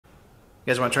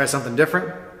You guys want to try something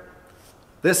different?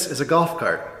 This is a golf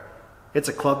cart. It's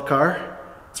a club car.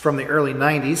 It's from the early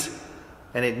 90s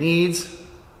and it needs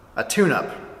a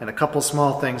tune-up and a couple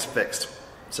small things fixed.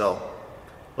 So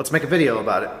let's make a video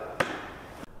about it.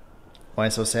 Why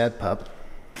so sad, pup?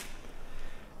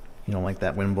 You don't like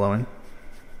that wind blowing?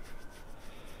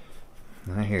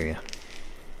 I hear you.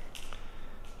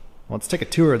 Well, let's take a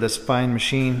tour of this fine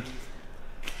machine.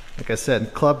 Like I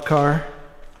said, club car,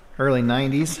 early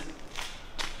 90s.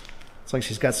 Looks like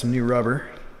she's got some new rubber.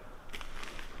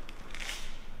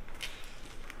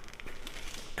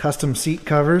 Custom seat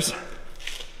covers.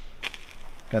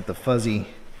 Got the fuzzy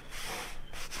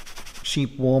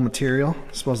sheep wool material.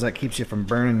 I suppose that keeps you from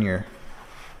burning your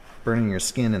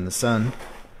skin in the sun.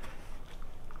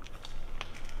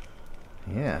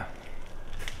 Yeah.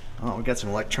 Oh, we got some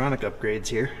electronic upgrades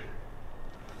here.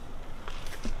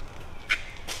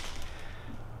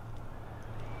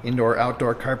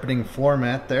 Indoor-outdoor carpeting floor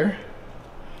mat there.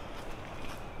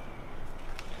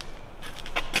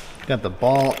 Got the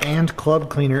ball and club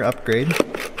cleaner upgrade.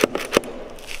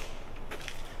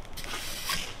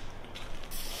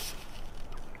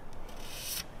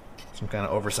 Some kind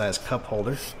of oversized cup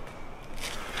holder.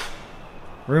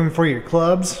 Room for your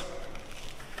clubs.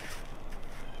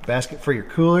 Basket for your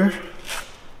cooler.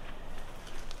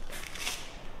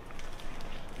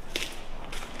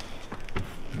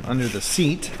 Under the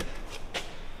seat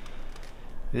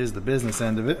is the business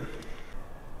end of it.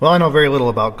 Well, I know very little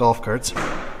about golf carts.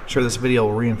 I'm sure this video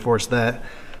will reinforce that.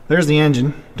 There's the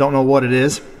engine. Don't know what it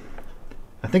is.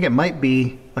 I think it might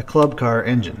be a club car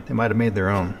engine. They might have made their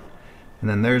own. And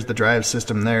then there's the drive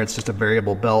system there. It's just a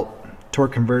variable belt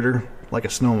torque converter like a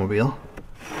snowmobile.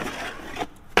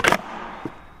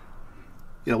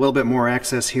 Get a little bit more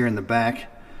access here in the back.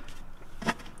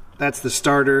 That's the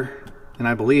starter, and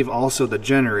I believe also the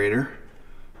generator,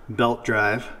 belt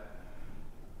drive.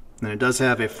 And it does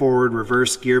have a forward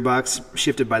reverse gearbox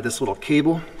shifted by this little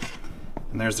cable.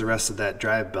 And there's the rest of that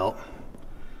drive belt.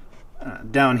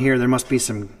 Down here there must be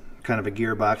some kind of a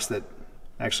gearbox that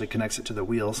actually connects it to the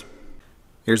wheels.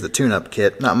 Here's the tune-up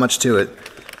kit. Not much to it.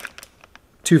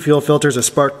 2 fuel filters, a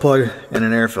spark plug, and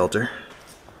an air filter.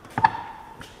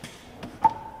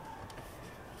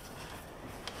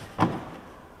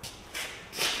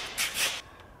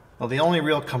 Well, the only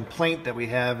real complaint that we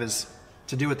have is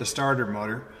to do with the starter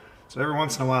motor. So every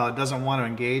once in a while it doesn't want to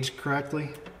engage correctly.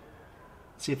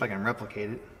 Let's see if I can replicate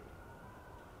it.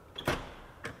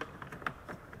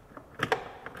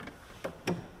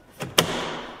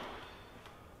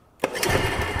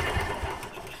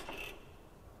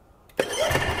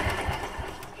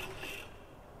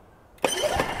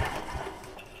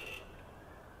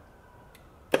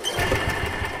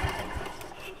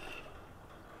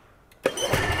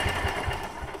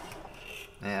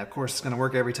 Yeah, of course it's going to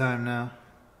work every time now.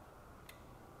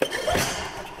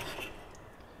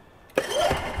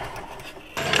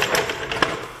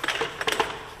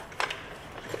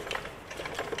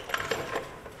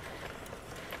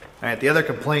 Alright, the other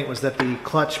complaint was that the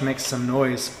clutch makes some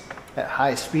noise at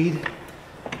high speed.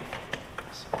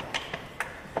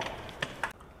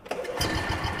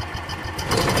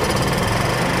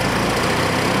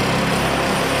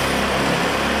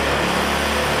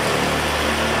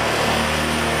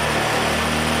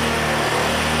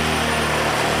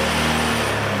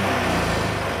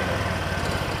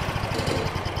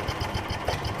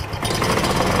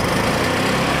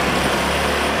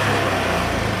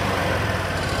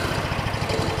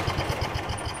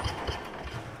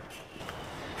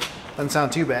 Doesn't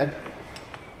sound too bad.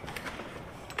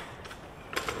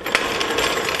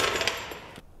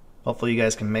 Hopefully you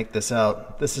guys can make this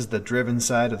out. This is the driven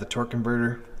side of the torque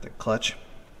converter, the clutch.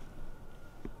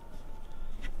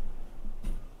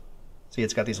 See,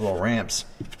 it's got these little ramps.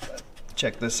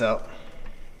 Check this out.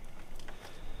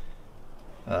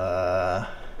 Yeah,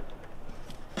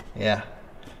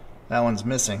 that one's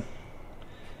missing.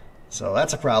 So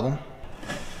that's a problem.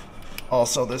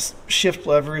 Also, this shift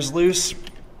lever is loose.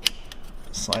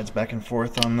 Slides back and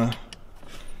forth on the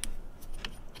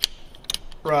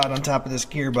rod on top of this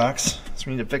gearbox, so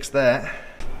we need to fix that.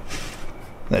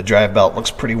 That drive belt looks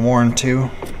pretty worn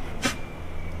too.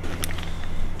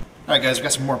 Alright guys, we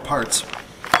got some more parts.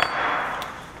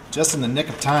 Just in the nick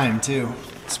of time too.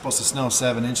 It's supposed to snow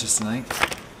 7 inches tonight.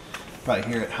 Probably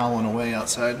hear it howling away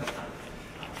outside.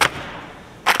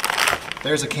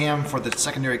 There's a cam for the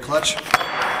secondary clutch,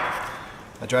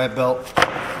 a drive belt,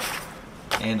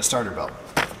 and a starter belt.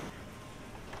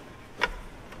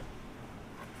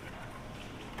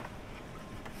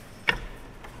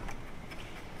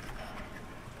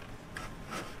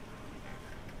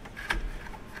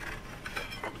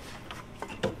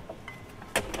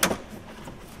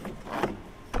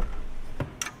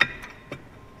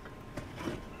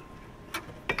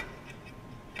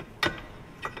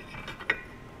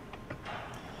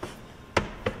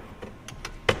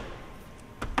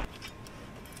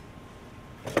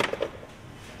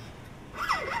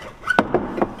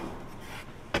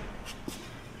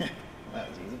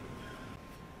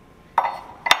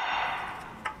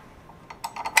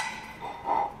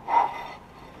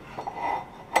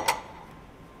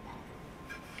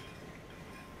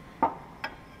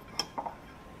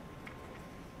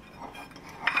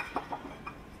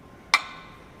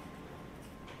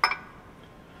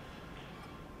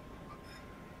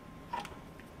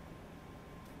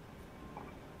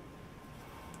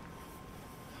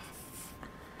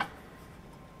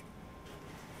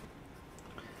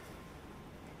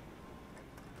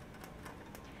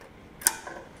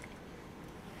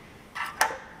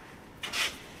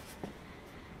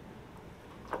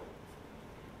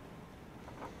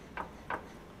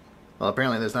 Well,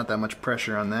 apparently there's not that much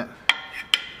pressure on that.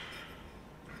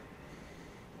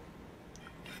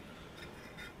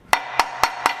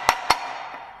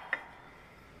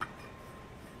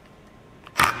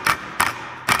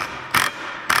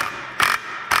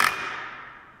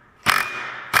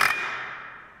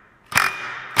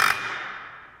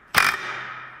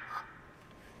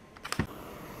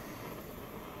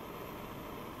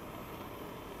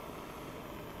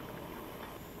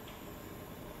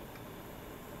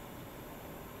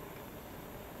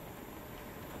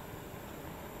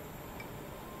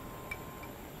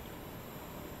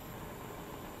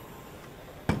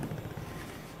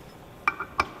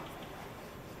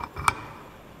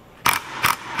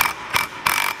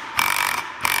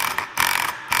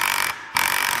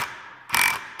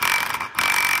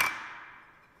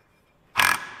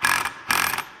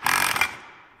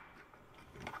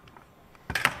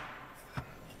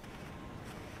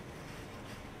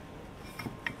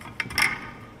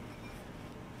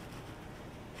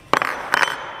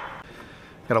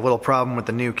 Got a little problem with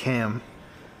the new cam.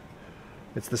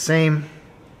 It's the same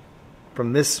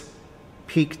from this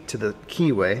peak to the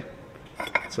keyway,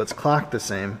 so it's clocked the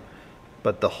same,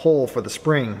 but the hole for the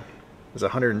spring is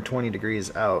 120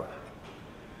 degrees out.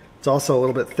 It's also a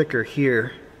little bit thicker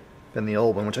here than the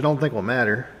old one, which I don't think will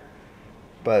matter,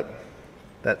 but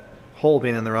that hole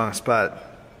being in the wrong spot,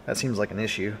 that seems like an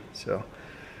issue. So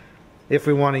if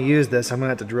we want to use this, I'm going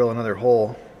to have to drill another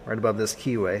hole right above this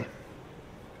keyway.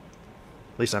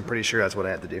 At least I'm pretty sure that's what I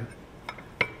had to do.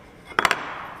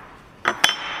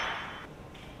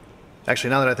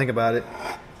 Actually, now that I think about it,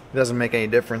 it doesn't make any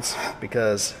difference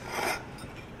because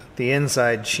the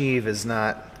inside sheave is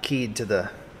not keyed to the,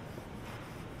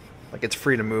 like it's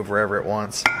free to move wherever it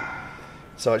wants.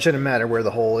 So it shouldn't matter where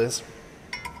the hole is.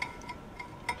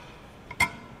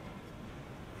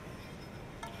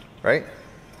 Right?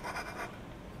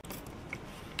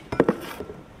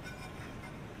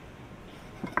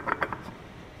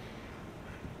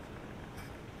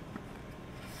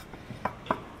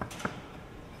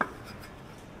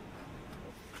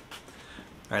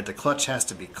 Alright, the clutch has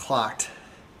to be clocked.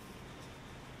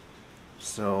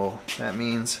 So that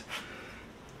means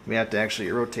we have to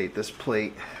actually rotate this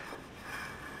plate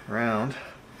around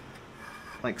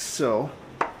like so,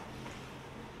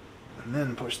 and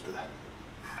then push the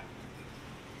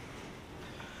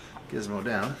gizmo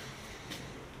down.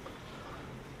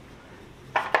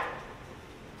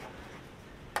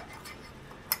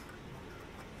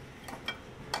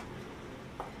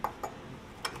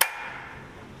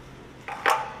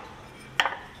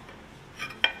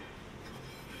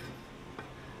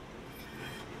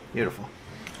 Beautiful.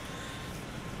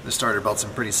 The starter belt's in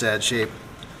pretty sad shape.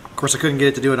 Of course, I couldn't get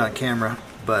it to do it on camera,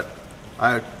 but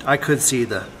I could see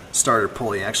the starter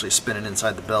pulley actually spinning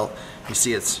inside the belt. You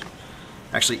see it's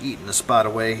actually eating the spot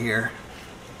away here.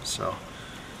 So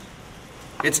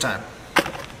it's time.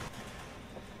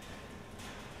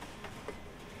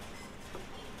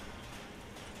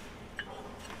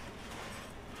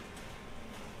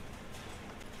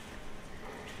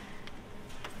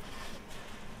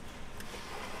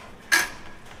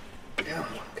 Yeah,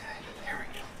 okay, there we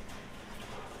go.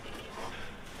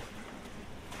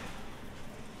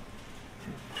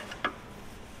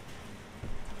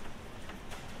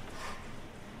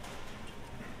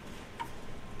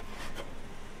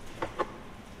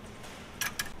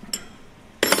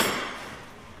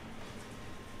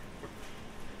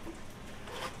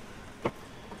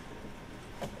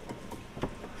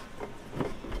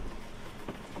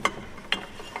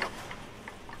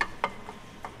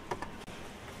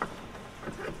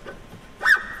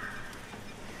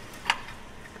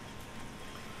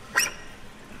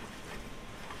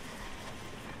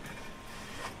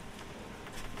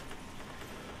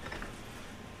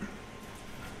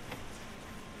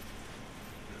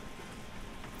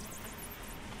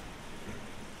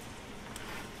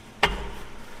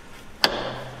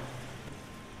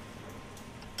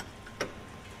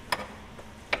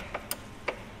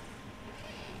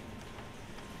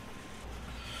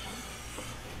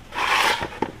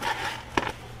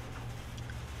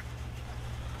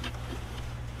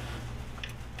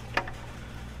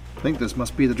 I think this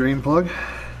must be the drain plug.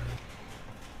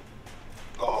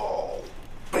 Oh,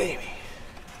 baby.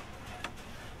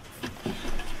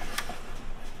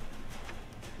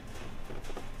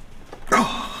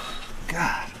 Oh,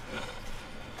 God.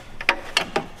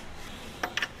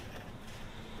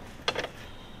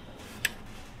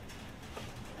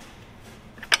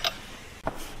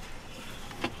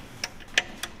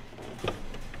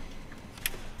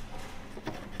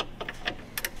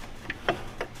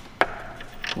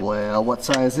 Well, what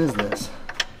size is this?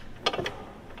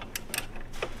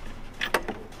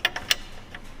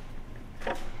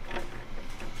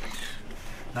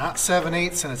 not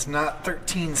 7/8 and it's not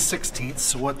 13/16.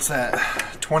 So what's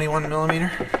that? 21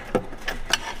 millimeter?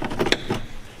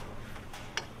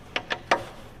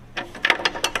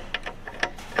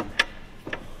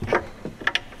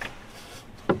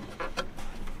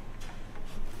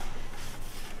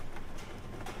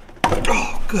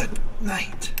 Oh, good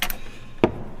night.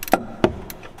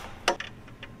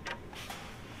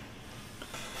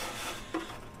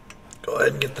 Go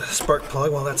ahead and get the spark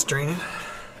plug while that's draining.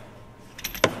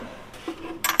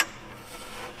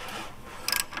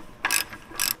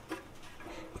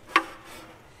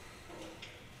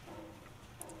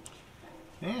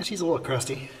 Yeah, she's a little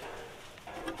crusty.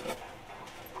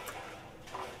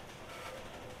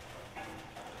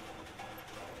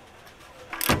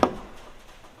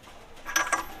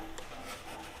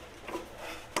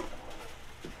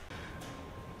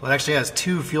 Well, it actually has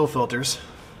two fuel filters.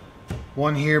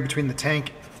 One here between the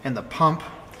tank and the pump.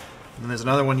 And there's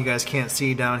another one you guys can't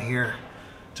see down here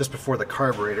just before the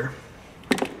carburetor.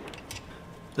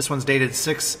 This one's dated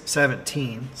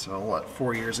 6/17, so what,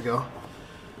 4 years ago.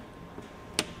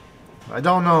 I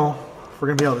don't know if we're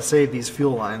going to be able to save these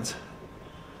fuel lines.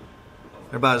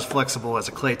 They're about as flexible as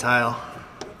a clay tile.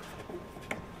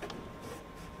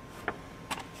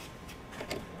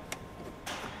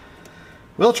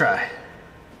 We'll try.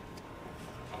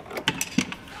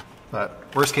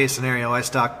 But worst case scenario, I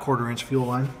stock 1/4 inch fuel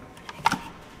line.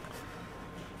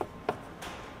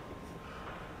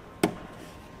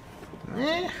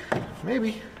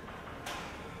 Maybe.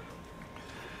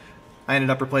 I ended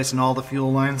up replacing all the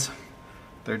fuel lines.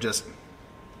 They're just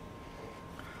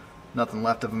nothing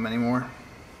left of them anymore.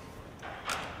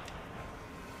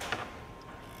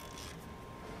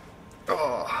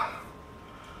 Oh.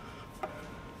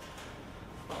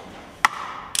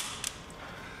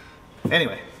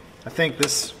 Anyway, I think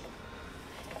this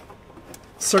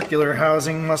circular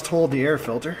housing must hold the air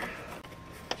filter.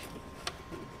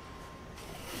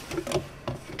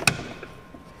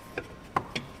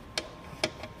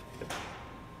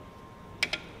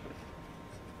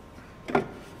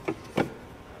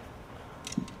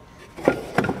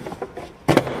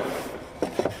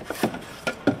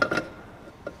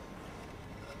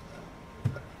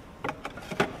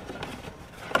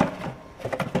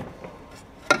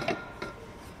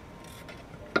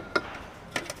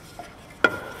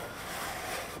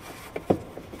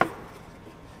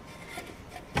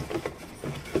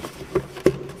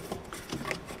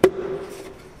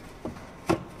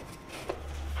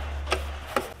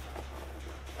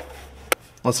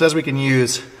 Well, it says we can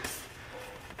use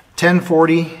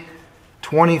 1040,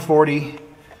 2040,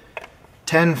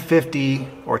 1050,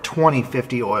 or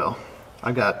 2050 oil.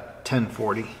 I got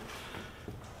 1040.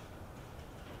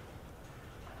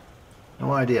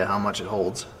 No idea how much it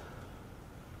holds.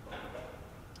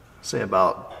 Say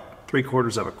about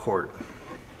 3/4 of a quart.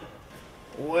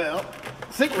 Well,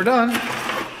 I think we're done.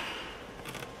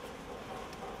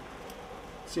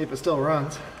 See if it still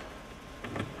runs.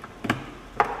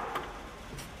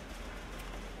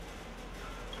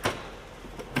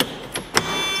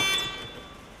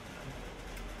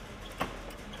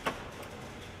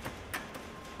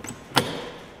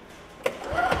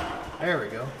 There we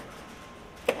go.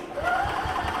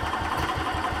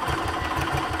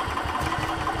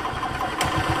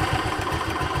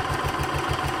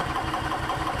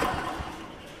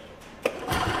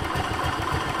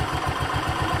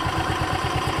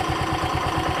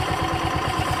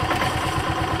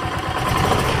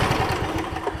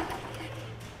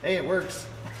 Hey, it works.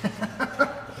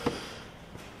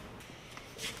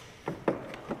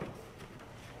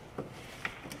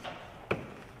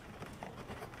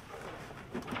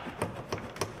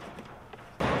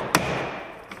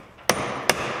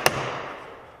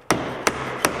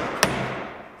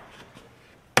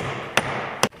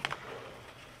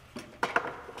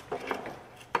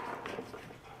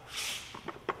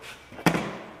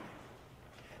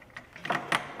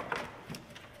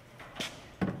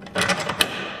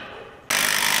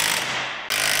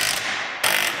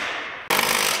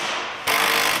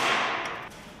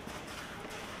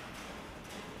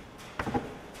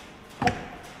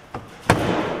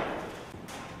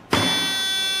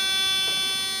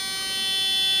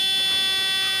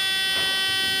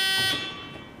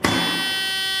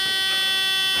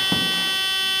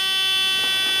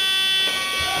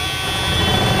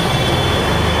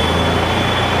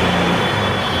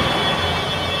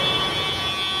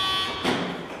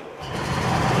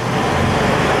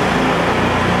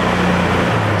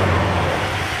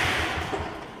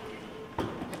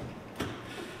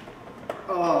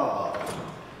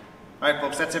 Alright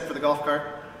folks, that's it for the golf cart.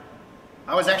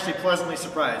 I was actually pleasantly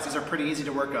surprised. These are pretty easy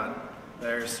to work on.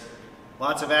 There's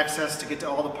Lots of access to get to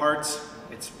all the parts.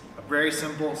 It's a very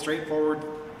simple, straightforward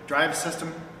drive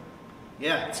system.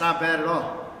 Yeah, it's not bad at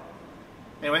all.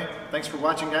 Anyway, thanks for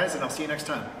watching, guys, and I'll see you next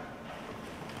time.